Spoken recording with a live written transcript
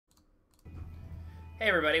Hey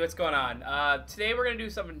everybody, what's going on? Today we're gonna do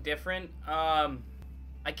something different. I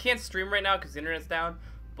can't stream right now because the internet's down,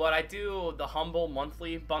 but I do the Humble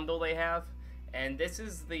monthly bundle they have, and this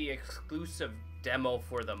is the exclusive demo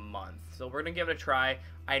for the month. So we're gonna give it a try.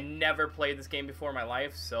 I never played this game before in my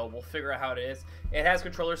life, so we'll figure out how it is. It has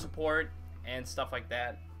controller support and stuff like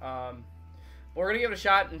that. But we're gonna give it a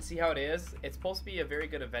shot and see how it is. It's supposed to be a very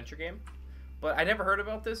good adventure game, but I never heard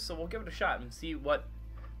about this, so we'll give it a shot and see what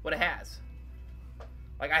it has.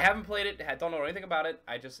 Like, I haven't played it, I don't know anything about it.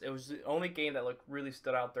 It was the only game that really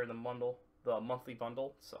stood out there in the monthly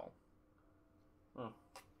bundle. So,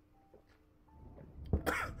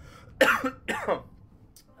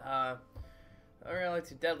 Alright,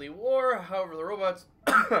 to Deadly War. However, the robots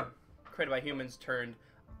created by humans turned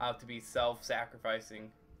out to be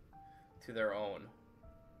self-sacrificing to their own.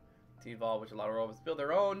 To evolve, which allowed robots to build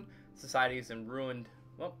their own societies and ruined.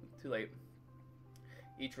 Well, too late.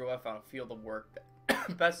 Each robot found a field of work that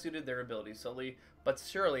best suited their abilities. Slowly but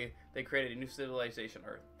surely, they created a new civilization,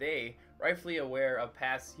 Earth. They, rightfully aware of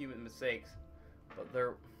past human mistakes, but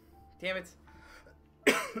they're... Damn it.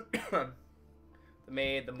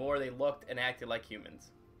 The more they looked and acted like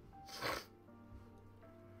humans.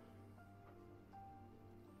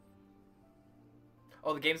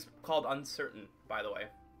 Oh, the game's called Uncertain, by the way.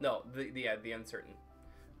 No, the Uncertain.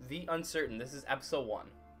 The Uncertain. This is episode 1.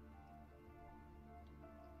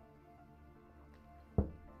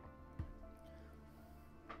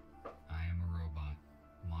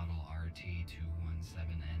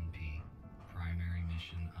 RT-217NP. Primary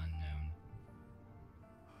mission unknown.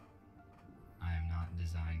 I am not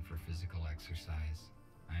designed for physical exercise.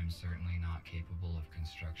 I am certainly not capable of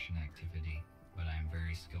construction activity, but I am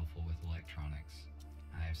very skillful with electronics.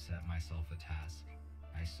 I have set myself a task.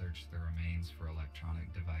 I search the remains for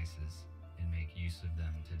electronic devices and make use of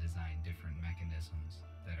them to design different mechanisms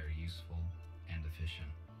that are useful and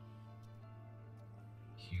efficient.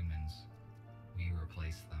 Humans. We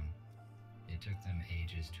replace them. It took them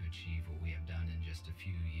ages to achieve what we have done in just a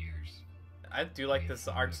few years. I do like this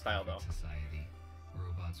art style, though. Society.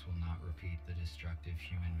 Robots will not repeat the destructive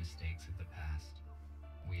human mistakes of the past.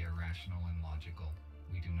 We are rational and logical.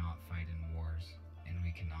 We do not fight in wars, and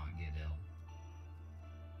we cannot get ill.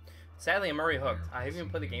 Sadly, I'm already hooked. I haven't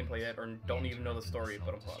even played the gameplay yet, or don't even know the story,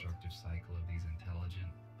 but I'm hooked. Destructive cycle of these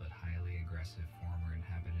intelligent but highly aggressive former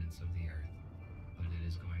inhabitants of the Earth. But it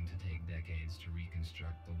is going to take decades to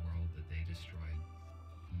reconstruct the world that they destroyed.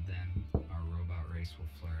 Then, our robot race will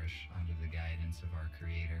flourish under the guidance of our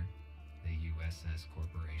creator, the USS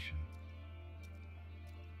Corporation.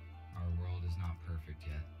 Our world is not perfect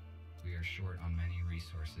yet. We are short on many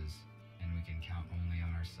resources, and we can count only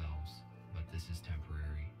on ourselves, but this is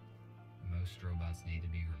temporary. Most robots need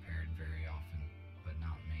to be repaired very often, but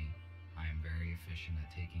not me. I am very efficient at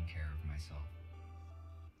taking care of myself.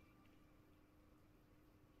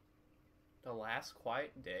 The Last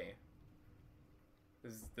Quiet Day.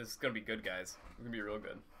 This is gonna be good, guys. It's gonna be real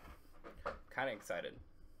good. Kind of excited.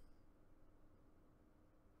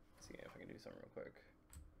 Let's see if I can do something real quick.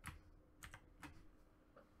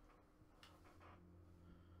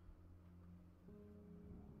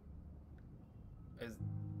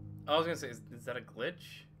 I was gonna say, is that a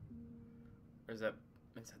glitch? Or is that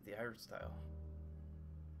the art style?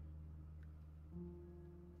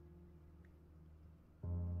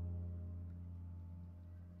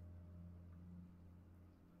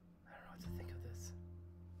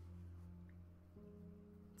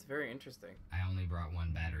 Very interesting. I only brought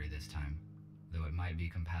one battery this time, though it might be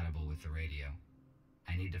compatible with the radio.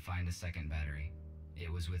 I need to find a second battery.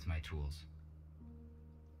 It was with my tools.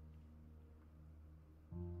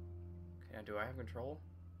 Okay, now do I have control?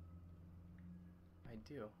 I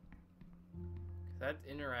do. That's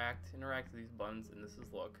interact with these buttons, and this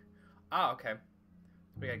is look. Ah, okay.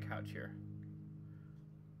 We got a couch here.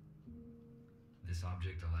 This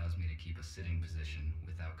object allows me to keep a sitting position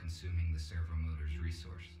without consuming the servo motor's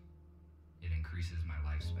resource. It increases my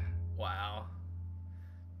lifespan. Wow.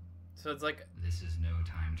 So it's like... This is no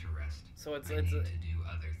time to rest. So I need to do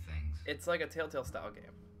other things. It's like a Telltale style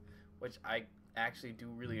game, which I actually do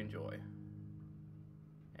really enjoy.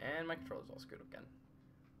 And my controller's all screwed up again.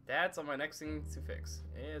 That's on my next thing to fix,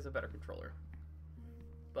 is a better controller.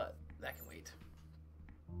 But that can wait.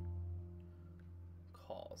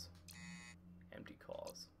 Calls. Empty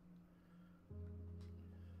calls.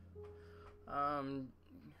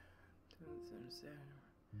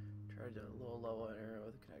 Charge a low arrow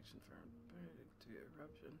with a connection from to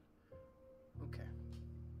eruption. Okay.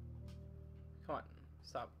 Come on.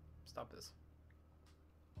 Stop this.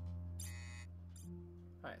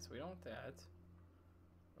 Alright, so we don't want that.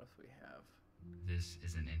 What else we have? This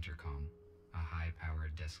is an intercom. a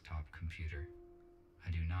high-powered desktop computer.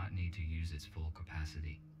 I do not need to use its full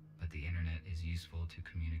capacity, but the internet is useful to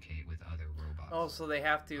communicate with other robots. Oh, so they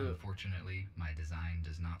have to... Unfortunately, my design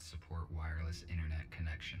does not support wireless internet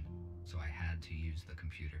connection, so I had to use the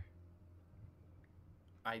computer.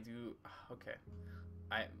 I do... Okay.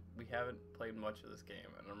 We haven't played much of this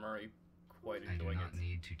game, and I'm already quite enjoying it. I do not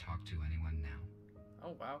need to talk to anyone now.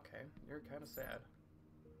 Oh, wow, okay. You're kind of sad.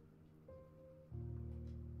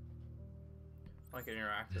 I can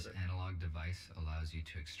interact with it. This analog device allows you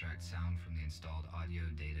to extract sound from the installed audio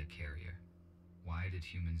data carrier. Why did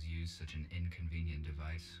humans use such an inconvenient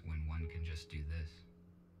device when one can just do this?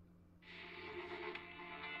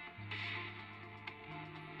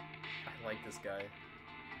 I like this guy.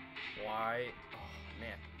 Why? Oh,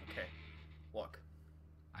 man. Okay. Look.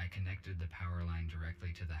 I connected the power line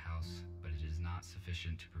directly to the house, but it is not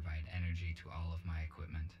sufficient to provide energy to all of my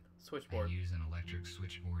equipment. Switchboard. I use an electric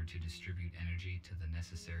switchboard to distribute energy to the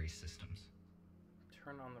necessary systems.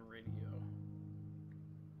 Turn on the radio.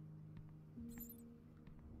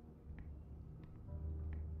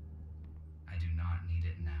 I do not need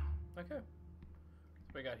it now. Okay.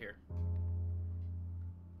 What we got here?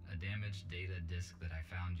 A damaged data disk that I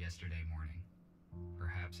found yesterday morning.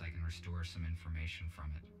 Perhaps I can restore some information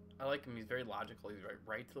from it. I like him. He's very logical. He's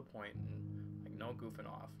right to the point and like no goofing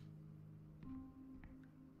off.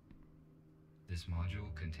 This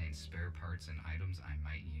module contains spare parts and items I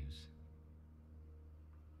might use.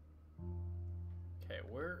 Okay,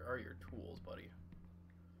 where are your tools, buddy?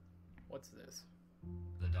 What's this?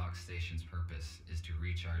 The dock station's purpose is to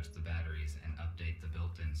recharge the batteries and update the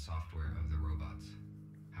built-in software of the robots.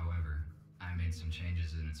 However, I made some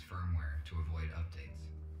changes in its firmware to avoid updates.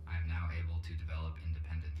 I am now able to develop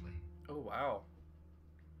independently. Oh, wow.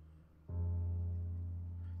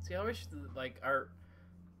 See, I wish like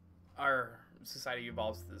our society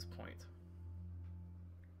evolves to this point.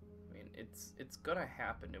 I mean, it's gonna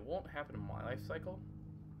happen. It won't happen in my life cycle,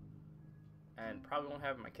 and probably won't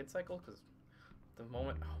happen in my kid's cycle because the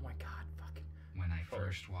moment. Oh my God, fucking. When I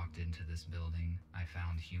first walked into this building, I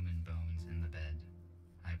found human bones in the bed.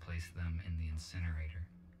 I placed them in the incinerator.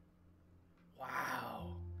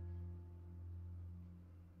 Wow.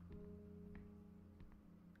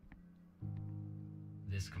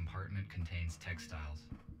 This compartment contains textiles.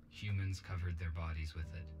 Humans covered their bodies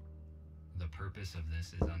with it. The purpose of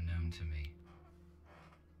this is unknown to me.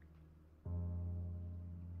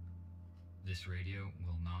 This radio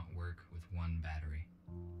will not work with one battery.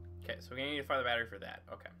 Okay, so we're gonna need to find the battery for that.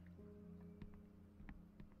 Okay.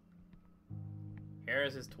 Here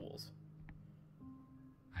is his tools.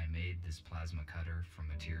 I made this plasma cutter from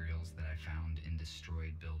materials that I found in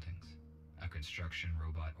destroyed buildings. A construction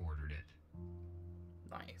robot ordered it.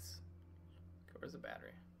 Nice. Okay, where's the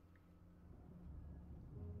battery?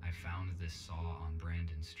 I found this saw on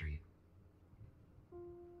Brandon Street.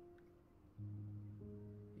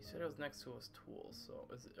 You said it was next to his tools, so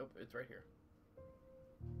is it, oh, it's right here.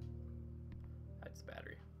 That's the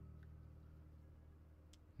battery.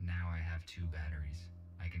 Now I have 2 batteries.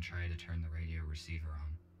 I can try to turn the radio receiver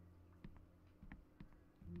on.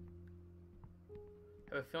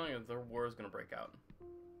 I have a feeling that the war is going to break out.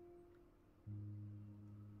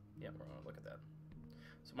 Yeah, we're going to look at that.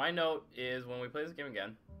 So my note is when we play this game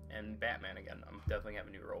again, and Batman again, I'm definitely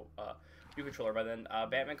having a new controller by then.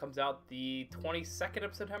 Batman comes out the 22nd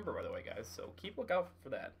of September, by the way, guys. So keep a lookout for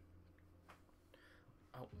that.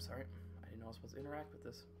 Oh, I'm sorry. I didn't know I was supposed to interact with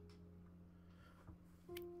this.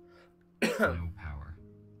 No power.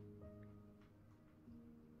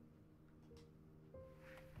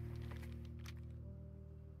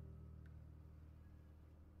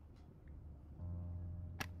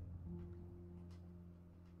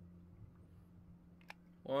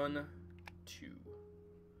 One, 2.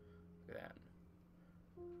 Look at that.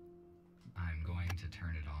 I'm going to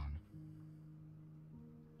turn it on.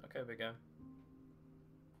 Okay, big guy.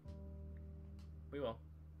 We will.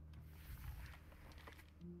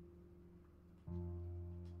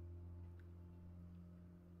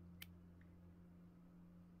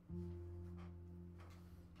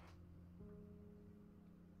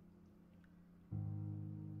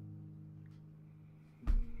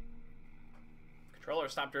 Controller,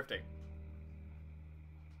 stop drifting.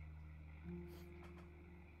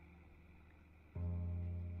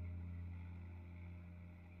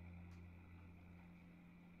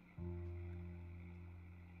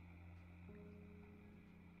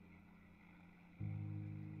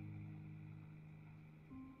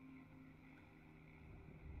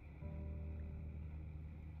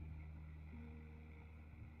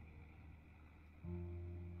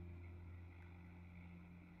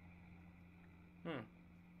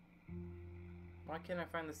 Why can't I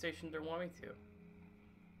find the station they want me to?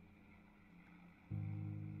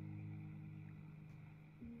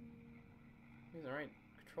 He's the right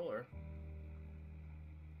controller.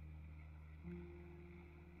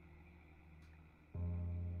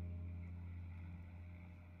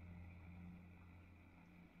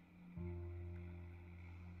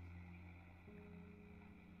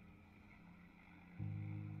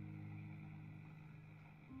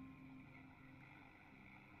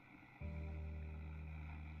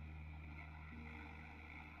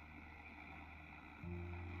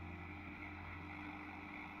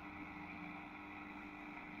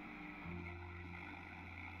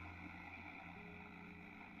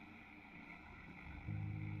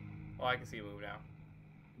 Oh, I can see it move now.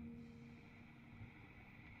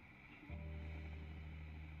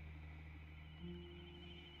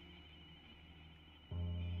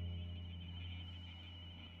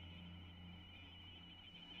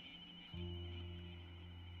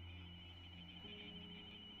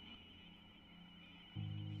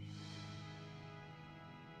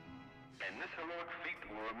 And this heroic feat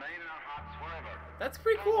will remain in our hearts forever. That's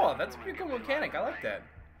pretty cool. That's a pretty cool mechanic. I like that.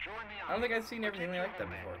 I don't think I've seen everything like that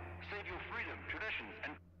before. Save your freedom, traditions,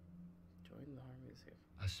 and Join the army.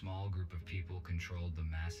 A small group of people controlled the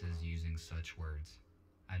masses using such words.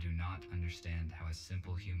 I do not understand how a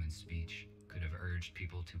simple human speech could have urged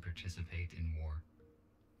people to participate in war.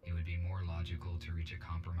 It would be more logical to reach a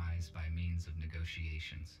compromise by means of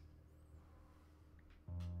negotiations.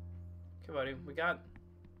 Okay, buddy, we got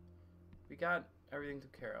everything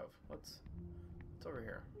taken care of. What's over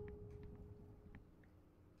here?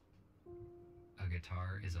 A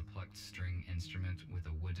guitar is a plucked string instrument with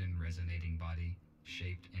a wooden resonating body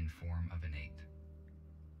shaped in form of an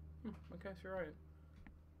 8. Okay, so you're right.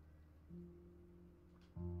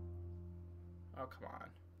 Oh, come on.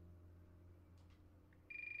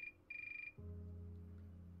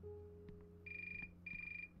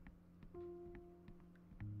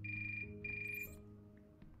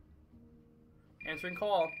 Answering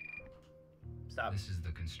call. Stop. This is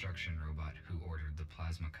the construction robot who ordered the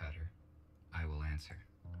plasma cutter. I will answer.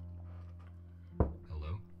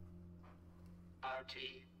 Hello? RT,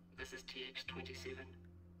 this is TX-27.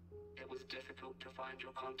 It was difficult to find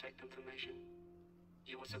your contact information.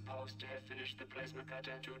 You were supposed to have finished the plasma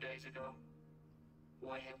cutter 2 days ago.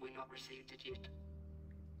 Why have we not received it yet?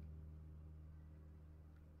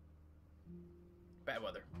 Bad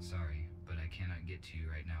weather. Sorry, but I cannot get to you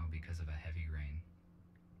right now because of a heavy rain.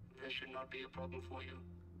 This should not be a problem for you.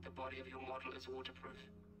 The body of your model is waterproof.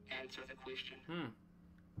 Answer the question.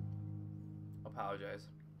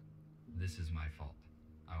 Apologize. This is my fault.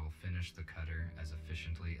 I will finish the cutter as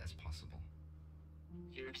efficiently as possible.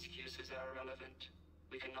 Your excuses are irrelevant.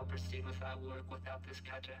 We cannot proceed with our work without this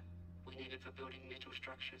cutter. We need it for building metal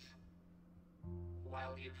structures.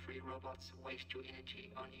 While you free robots waste your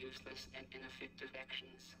energy on useless and ineffective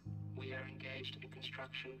actions, we are engaged in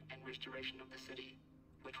construction and restoration of the city,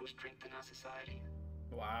 which will strengthen our society.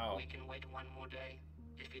 Wow. We can wait one more day.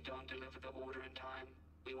 If you don't deliver the order in time,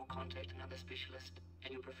 we will contact another specialist,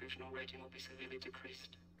 and your professional rating will be severely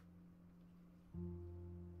decreased.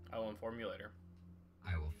 I will inform you later.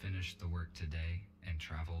 I will finish the work today and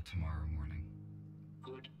travel tomorrow morning.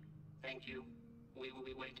 Good. Thank you. We will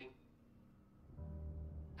be waiting.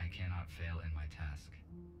 I cannot fail in my task.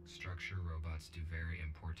 Structure robots do very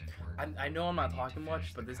important work. I know I'm not I need to talking much,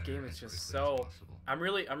 finish but the this cutter game is as just quickly as so. possible. I'm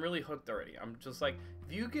really hooked already. I'm just like,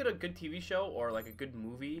 if you get a good TV show or like a good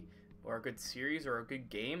movie or a good series or a good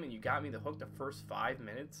game and you got me the hook the first 5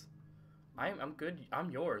 minutes, I'm good. I'm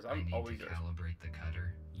yours. I I'm need always to yours. calibrate the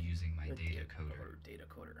cutter using my The data coder. Data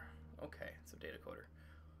coder. Okay, so data coder.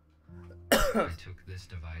 I took this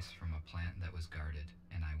device from a plant that was guarded,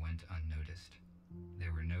 and I went unnoticed.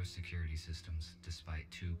 There were no security systems,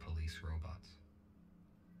 despite 2 police robots.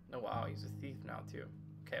 Oh wow, he's a thief now too.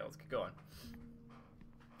 Okay, let's get going.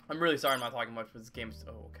 I'm really sorry I'm not talking much, but this game's...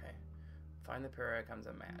 Oh, okay. Find the pair icons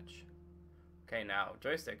and match. Okay, now,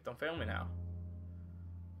 joystick, don't fail me now.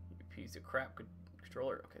 You piece of crap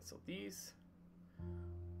controller. Okay, so these...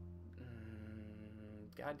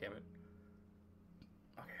 God damn it.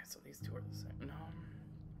 Okay, so these two are the same. No.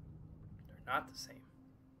 They're not the same.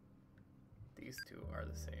 These two are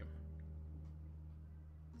the same.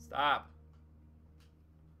 Stop.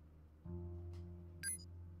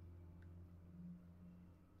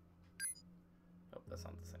 Nope, that's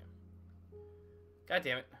not the same. God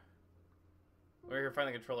damn it. We're here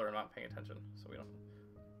finding the controller. I'm not paying attention, so we don't...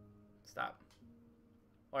 Stop.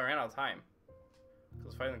 Well, I ran out of time. So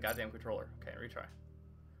let's find the goddamn controller. Okay, retry.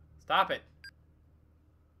 Stop it!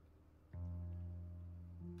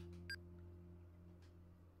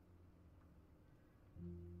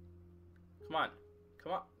 Come on.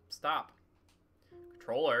 Come on. Stop.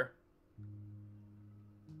 Controller.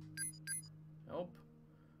 Nope.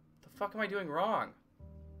 What the fuck am I doing wrong?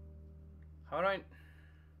 How do I...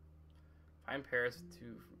 Find pairs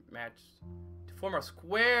to match... To form a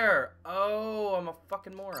square! Oh, I'm a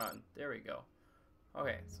fucking moron. There we go.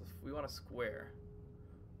 Okay, so if we want a square.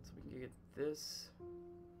 So we can get this.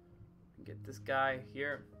 We can get this guy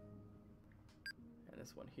here. And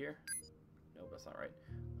this one here. Nope, that's not right.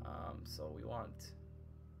 So we want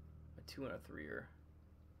a 2 and a 3-er.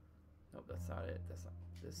 Nope, that's not it. That's not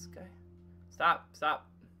this guy. Stop! Stop!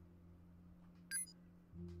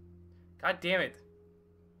 God damn it!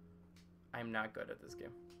 I'm not good at this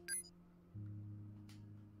game.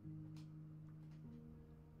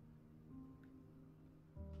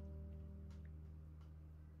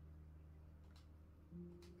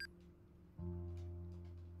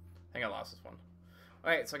 I think I lost this one.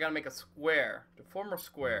 Alright, so I gotta make a square. To form a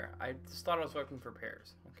square, I just thought I was looking for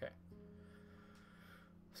pairs. Okay.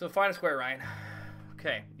 So find a square, Ryan.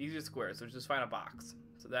 Okay, easiest square, so just find a box.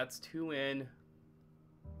 So that's 2 in.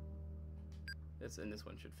 This and this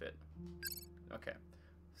one should fit. Okay.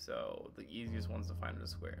 So the easiest ones to find are the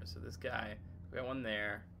square. So this guy, we got one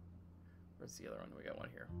there. Where's the other one? We got one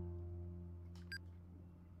here.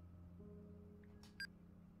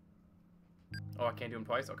 Oh, I can't do them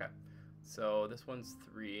twice? Okay. So this one's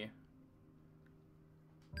 3.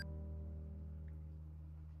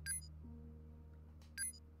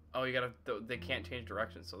 Oh, you gotta, they can't change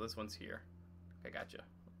direction, so this one's here. Okay, gotcha.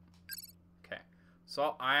 Okay.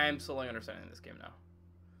 So I'm slowly understanding this game now.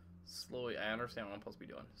 Slowly, I understand what I'm supposed to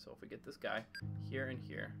be doing. So if we get this guy here and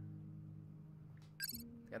here.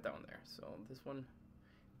 Got that one there. So this one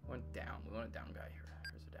went down. We want a down guy here.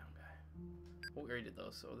 Here's a down guy. Oh, we already did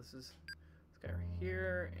those. So this is this guy right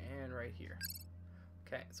here and right here.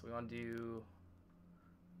 Okay, so we want to do...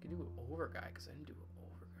 We can do an over guy, because I didn't do an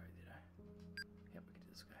over guy, did I? Yep, we can do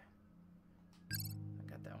this guy. I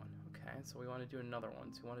got that one. Okay, so we want to do another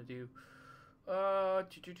one. So we want to do...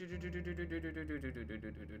 fuck.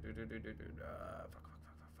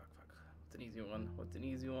 What's an easy one? What's an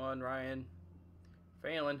easy one, Ryan?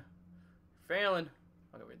 Failing. Failing.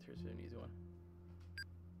 Okay, wait, here's an easy one.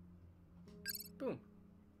 Boom.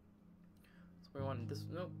 So we want this.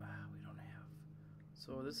 Nope, we don't have.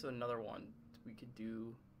 So this is another one. We could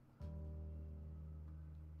do.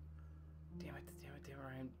 Damn it, damn it, damn it,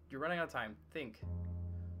 Ryan. You're running out of time. Think.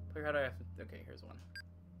 Put your head out. Okay, here's one.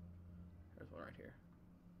 There's one right here.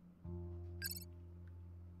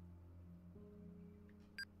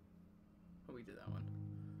 Oh, we did that one.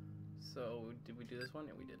 So, did we do this one?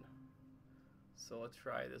 Yeah, we did. So, let's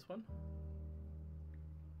try this one.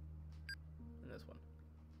 And this one.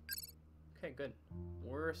 Okay, good.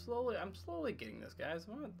 I'm slowly getting this, guys.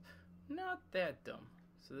 I'm not that dumb.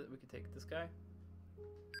 So that we can take this guy.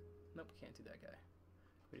 Nope, can't do that guy.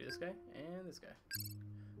 We do this guy and this guy.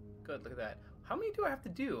 Good, look at that. How many do I have to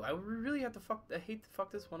do? I really have to I hate to fuck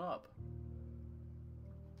this one up.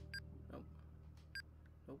 Nope.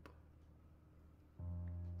 Nope.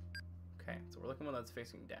 Okay, so we're looking at one that's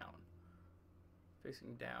facing down.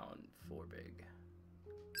 Facing down 4 big.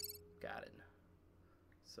 Got it.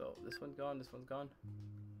 So this one's gone, this one's gone.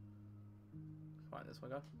 Come on, this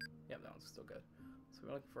one gone? Yep, that one's still good. So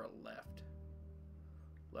we're looking for a left.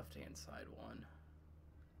 Left-hand side one.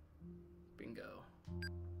 Bingo.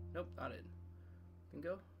 Nope, not it.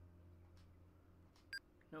 Bingo.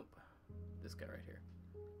 Nope. This guy right here.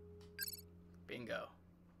 Bingo.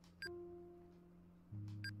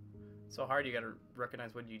 It's so hard, you gotta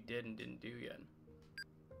recognize what you did and didn't do yet.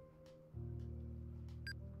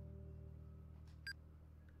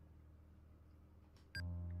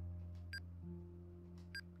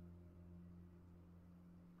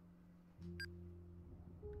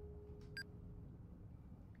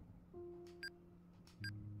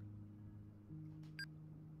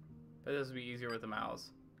 But this would be easier with the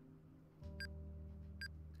mouse.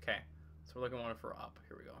 Okay, so we're looking one for up.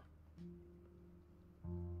 Here we go.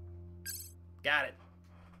 Got it.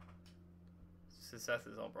 Success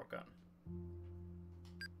is all broke up.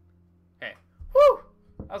 Hey, whoo!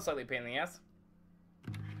 That was slightly a pain in the ass.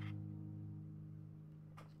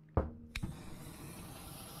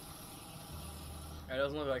 It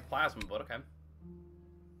doesn't look like plasma, but okay.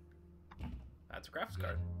 That's a graphics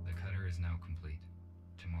card. The cutter is now complete.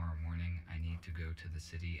 Tomorrow morning, I need to go to the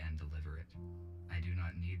city and deliver it. I do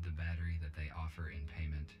not need the battery that they offer in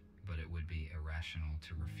payment, but it would be irrational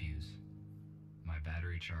to refuse. My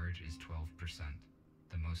battery charge is 12%.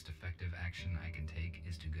 The most effective action I can take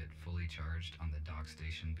is to get fully charged on the dock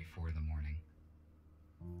station before the morning.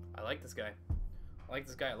 I like this guy. I like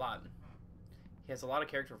this guy a lot. He has a lot of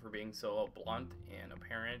character for being so blunt and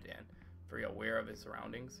apparent and very aware of his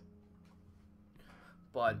surroundings.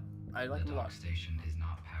 But I like him a The lot. dock station is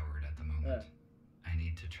not powered at the moment. I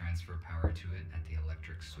need to transfer power to it at the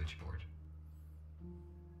electric switchboard.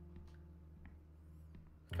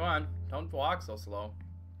 Come on, don't walk so slow.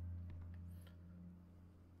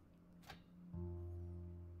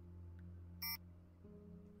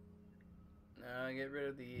 Get rid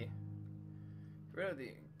of the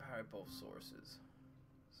power both sources.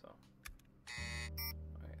 So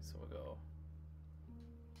okay, so we'll go.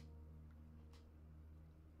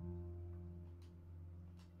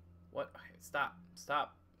 What? Okay, stop.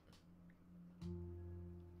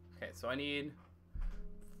 Okay, so I need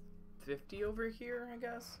 50 over here, I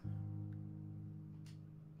guess.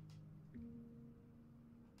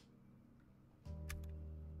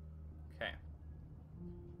 Okay.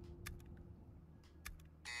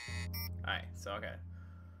 Alright, so okay.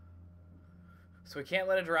 So we can't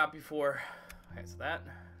let it drop before. Okay, so that,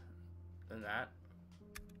 then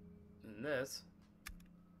this,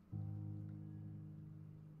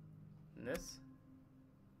 and this,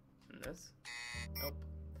 and this. Nope.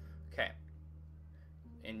 Okay.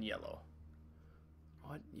 In yellow.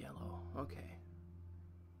 What yellow? Okay.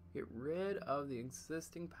 Get rid of the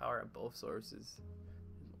existing power at both sources.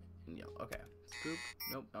 In yellow. Okay. Scoop.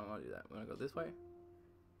 Nope. I don't want to do that. I'm gonna go this way.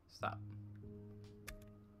 Stop.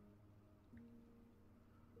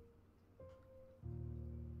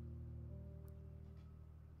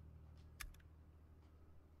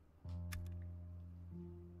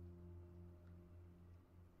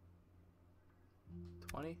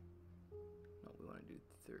 $20? No, we want to do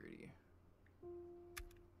 30.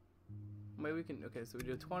 Maybe we can. Okay, so we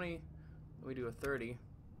do a 20, then we do a 30,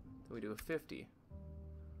 then we do a 50.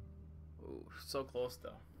 Ooh, so close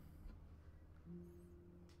though.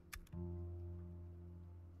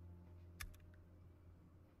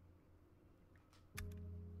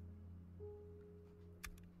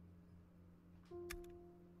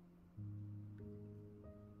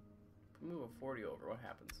 If we move a 40 over, what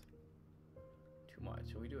happens? Too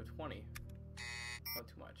much. So we do a 20. Not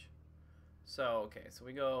too much. So, okay, so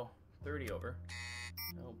we go 30 over.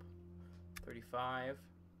 Nope. 35.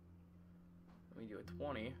 We do a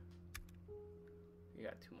 20. We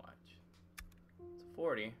got too much. So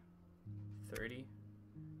 40, 30,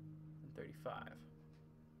 and 35.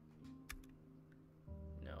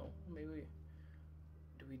 No, maybe we...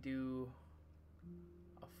 Do we do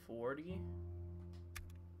a 40?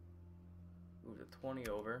 Move the 20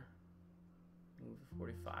 over. Move the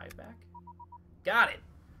 45 back. Got it!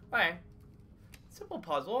 Alright. Simple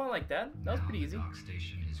puzzle, I like that. That was pretty easy. The dock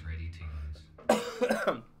station is ready to use.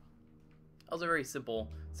 That was a very simple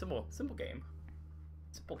game.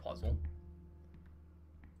 Simple puzzle.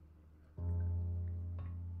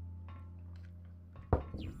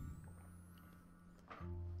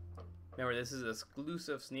 Remember, this is an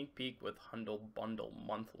exclusive sneak peek with Humble Bundle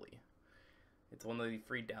Monthly. It's one of the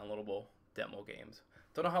free downloadable demo games.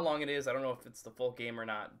 Don't know how long it is. I don't know if it's the full game or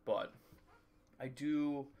not, but I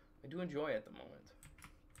do enjoy it at the moment.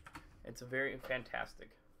 It's a very fantastic.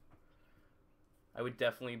 I would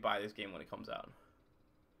definitely buy this game when it comes out.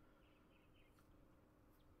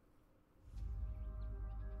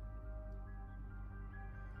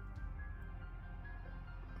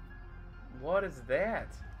 What is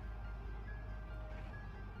that?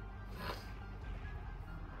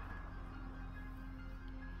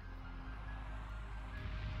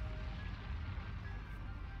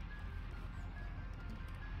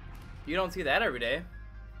 You don't see that every day,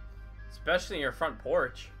 especially in your front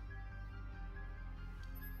porch.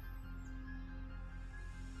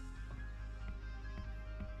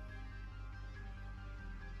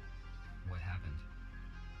 What happened?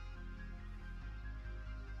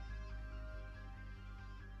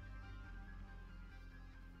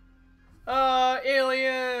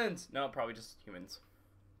 Aliens! No, probably just humans.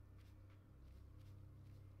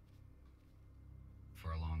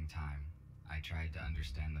 For a long time, I tried to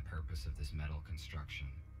understand the purpose of this metal construction,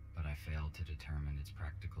 but I failed to determine its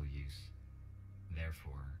practical use.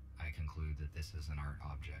 Therefore, I conclude that this is an art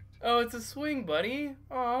object. Oh, it's a swing, buddy.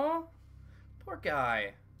 Aw, poor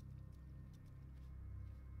guy.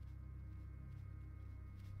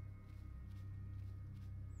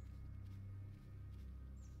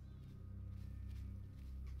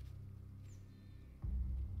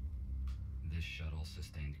 This shuttle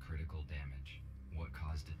sustained critical damage. What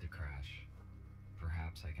caused it to crash?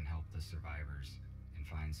 Perhaps I can help the survivors and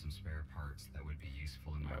find some spare parts that would be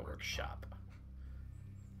useful in my workshop.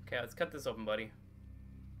 Okay, let's cut this open, buddy.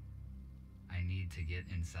 I need to get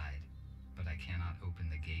inside, but I cannot open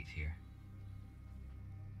the gate here.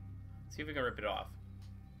 See if we can rip it off.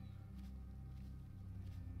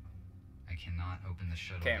 I cannot open the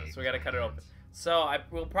shuttle Okay, gate so we with gotta my cut it open. hands. So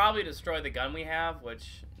we'll probably destroy the gun we have,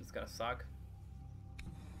 which is gonna suck.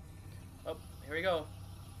 Oh, here we go.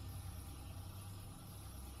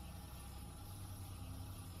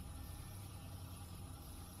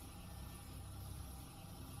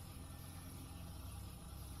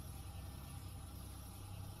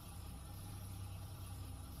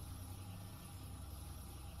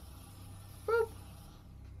 Boop.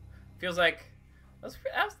 Feels like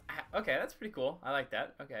okay. That's pretty cool. I like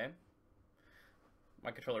that. Okay.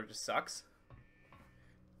 My controller just sucks.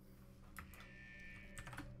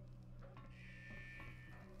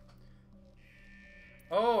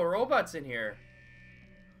 Oh, a robot's in here.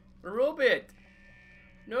 A robot.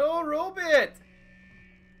 No, robot.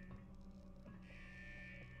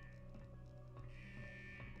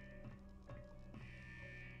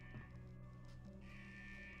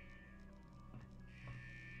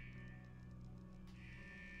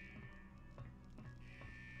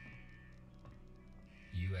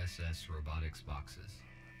 USS robotics boxes.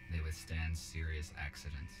 They withstand serious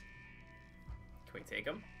accidents. Can we take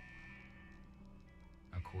them?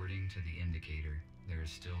 According to the indicator, there is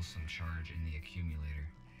still some charge in the accumulator.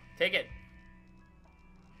 Take it.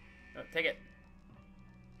 No, take it.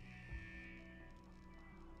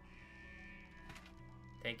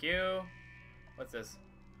 Thank you. What's this?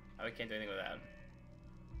 Oh, we can't do anything with that.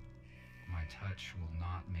 My touch will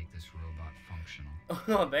not make this robot functional.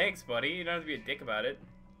 Oh, thanks, buddy. You don't have to be a dick about it.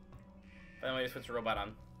 By the way, switch the robot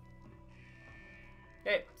on.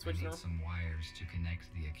 Hey, switch I the need some wires to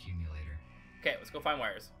connect the accumulator. Okay, let's go find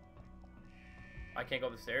wires. I can't go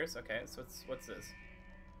up the stairs? Okay, so what's this?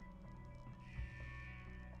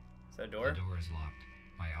 Is that a door? The door is locked.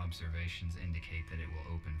 My observations indicate that it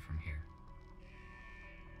will open from here.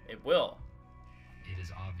 It will. It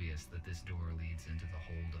is obvious that this door leads into the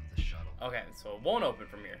hold of the shuttle. Okay, so it won't open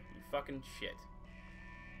from here. You fucking shit.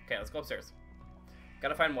 Okay, let's go upstairs.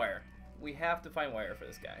 Gotta find wire. We have to find wire for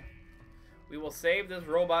this guy. We will save this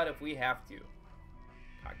robot if we have to.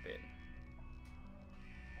 Cockpit.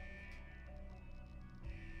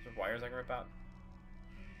 Is there wires I can rip out?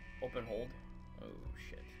 Open hold. Oh,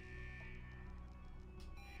 shit.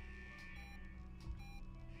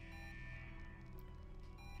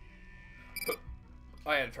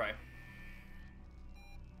 I had to try.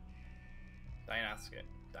 Diagnostic.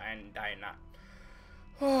 Not.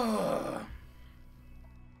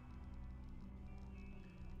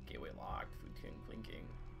 Gateway locked. Food tin blinking.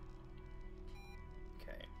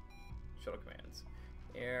 Okay. Shuttle commands.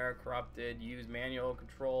 Air corrupted. Use manual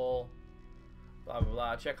control. Blah blah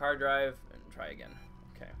blah. Check hard drive and try again.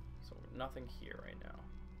 Okay. So nothing here right now.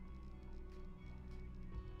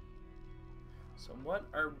 So what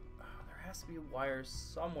are? There has to be wires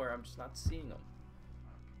somewhere. I'm just not seeing them.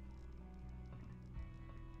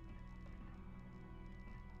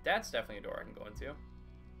 That's definitely a door I can go into.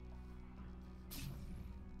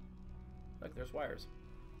 Look, there's wires.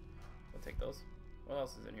 We'll take those. What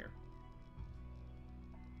else is in here?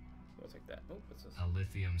 We'll take that. Oh, what's this? A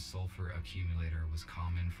lithium sulfur accumulator was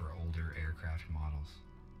common for older aircraft models.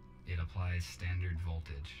 It applies standard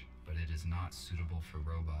voltage, but it is not suitable for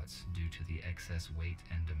robots due to the excess weight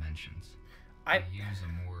and dimensions. I use a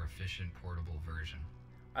more efficient portable version.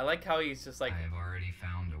 I like how he's just like... I have already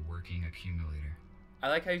found a working accumulator. I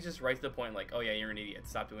like how he's just right to the point, like, oh yeah, you're an idiot,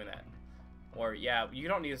 stop doing that. Or, yeah, you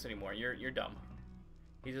don't need this anymore, you're dumb.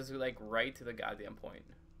 He's just like right to the goddamn point.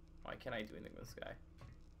 Why can't I do anything with this guy?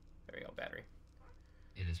 There we go, battery.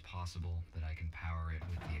 It is possible that I can power it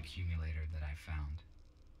with the accumulator that I found.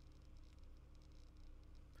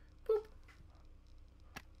 Boop.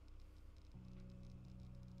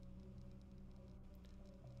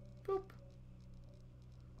 Boop.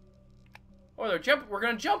 Oh, we're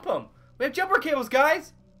gonna jump them! We have jumper cables,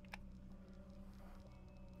 guys!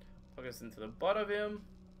 Plug us into the butt of him.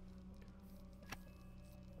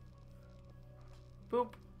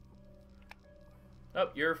 Boop. Oh,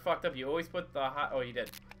 you're fucked up. You always put the hot... Oh, you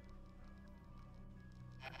did.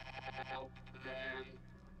 Help them.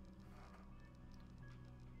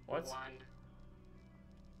 What? 1,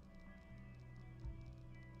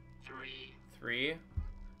 3, 3.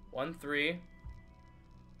 1, 3.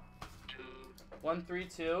 2. 1, 3,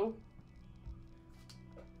 2.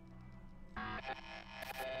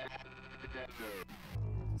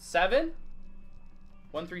 Seven?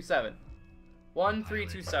 1, 3, 7. 1, 3,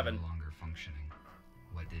 2, 7. No longer functioning.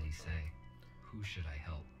 What did he say? Who should I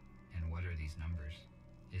help? And what are these numbers?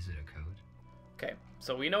 Is it a code? Okay,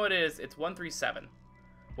 so we know what it is. It's 1, 3, 7.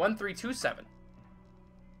 1, 3, 2, 7.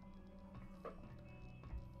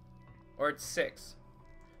 Or it's 6.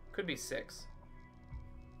 Could be 6.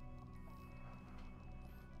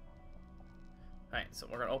 Alright, so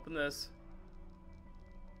we're gonna open this.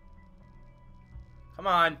 Come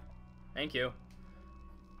on. Thank you.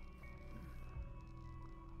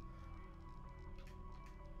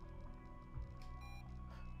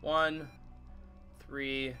 One,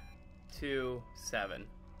 3, 2, 7.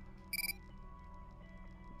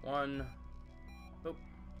 1. Oop.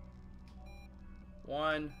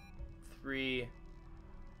 1, 3,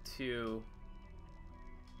 2,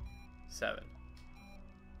 7.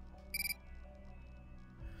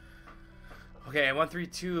 Okay, 1, 3,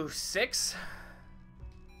 2, 6.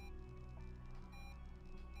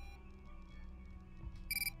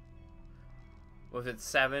 Was it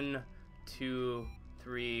 7, 2,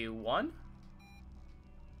 3, 1?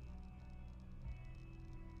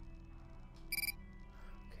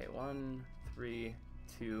 Okay, 1, 3,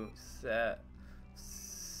 2, set.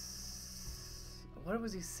 What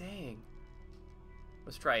was he saying?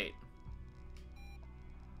 Let's try it.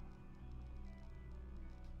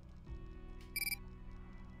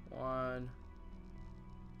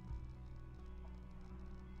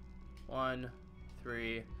 One,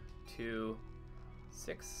 3, 2,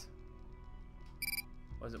 6.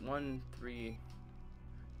 Was it 1, 3,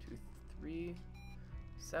 2, 3,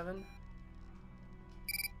 7?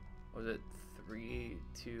 Was it 3,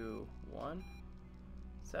 2, 1,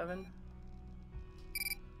 7?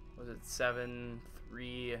 Was it 7,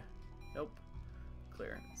 3? Nope.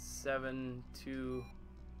 Clear. 7, 2,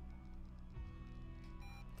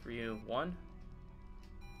 3, 1.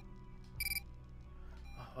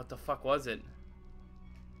 Oh, what the fuck was it?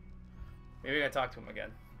 Maybe I gotta talk to him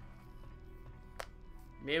again.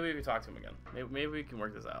 Maybe we can talk to him again. Maybe we can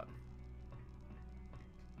work this out.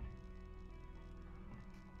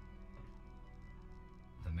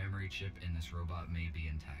 The memory chip in this robot may be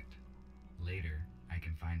intact. Later, I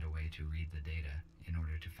can find a way to read the data in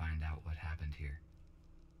order to find out what happened here.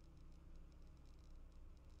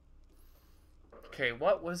 Okay,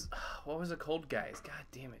 what was the code, guys? God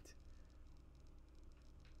damn it.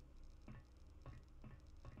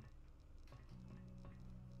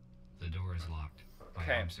 The door is locked. My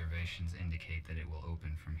Okay. observations indicate that it will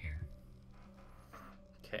open from here.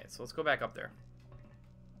 Okay, so let's go back up there.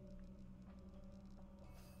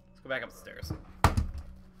 Let's go back up the stairs.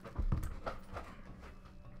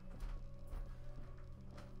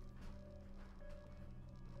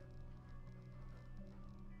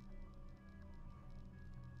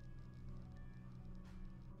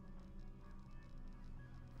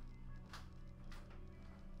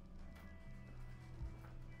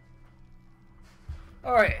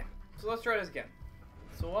 Alright, so let's try this again.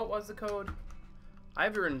 So what was the code? I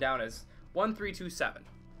have it written down as 1327.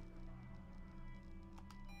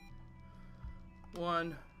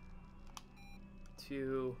 1,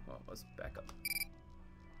 2, well, let's back up.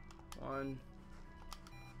 1.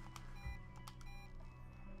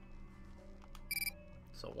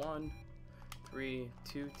 So 1, 3,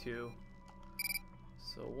 2, 2.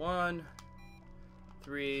 So 1,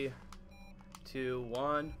 3, 2,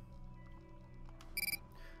 1.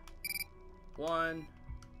 1,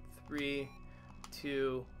 3,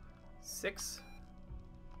 2, 6.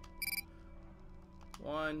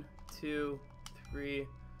 1, 2, 3.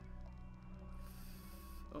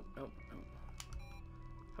 Oh, no, no.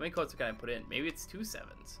 How many codes can I put in? Maybe it's 2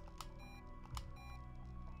 7s.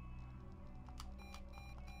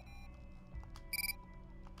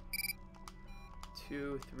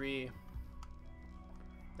 Two, 3.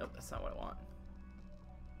 Nope, that's not what I want.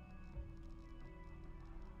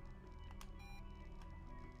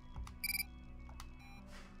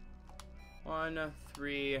 One,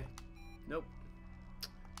 3. Nope.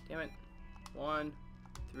 Damn it. 1,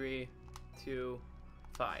 3, 2,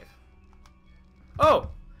 5. Oh!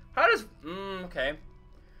 How does... okay.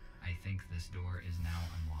 I think this door is now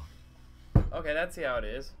unlocked. Okay, let's see how it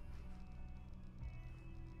is.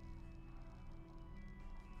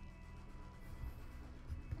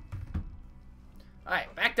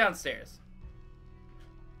 Alright, back downstairs.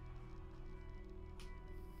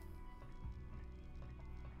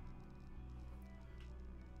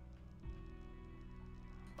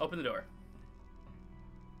 Open the door.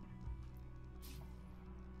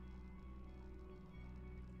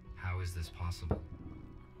 How is this possible?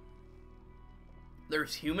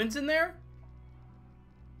 There's humans in there?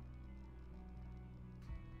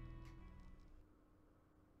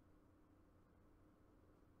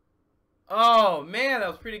 Oh man, that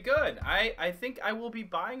was pretty good. I think I will be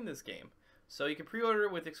buying this game. So you can pre-order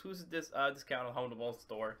with exclusive discount on Humble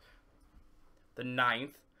Store the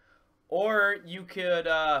 9th. Or you could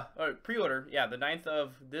or pre-order, yeah, the 9th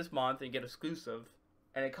of this month and get exclusive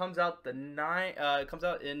and it comes out it comes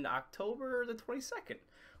out in October the 22nd.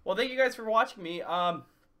 Well, thank you guys for watching me.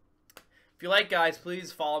 If you like, guys,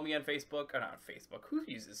 please follow me on Facebook. Or not Facebook. Who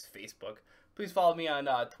uses Facebook? Please follow me on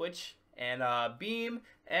Twitch and Beam,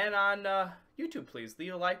 and on YouTube. Please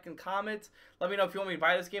leave a like and comment. Let me know if you want me to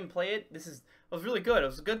buy this game and play it. It was really good. It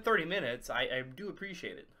was a good 30 minutes. I do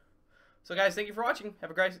appreciate it. So, guys, thank you for watching.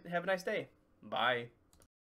 Have a nice day. Bye.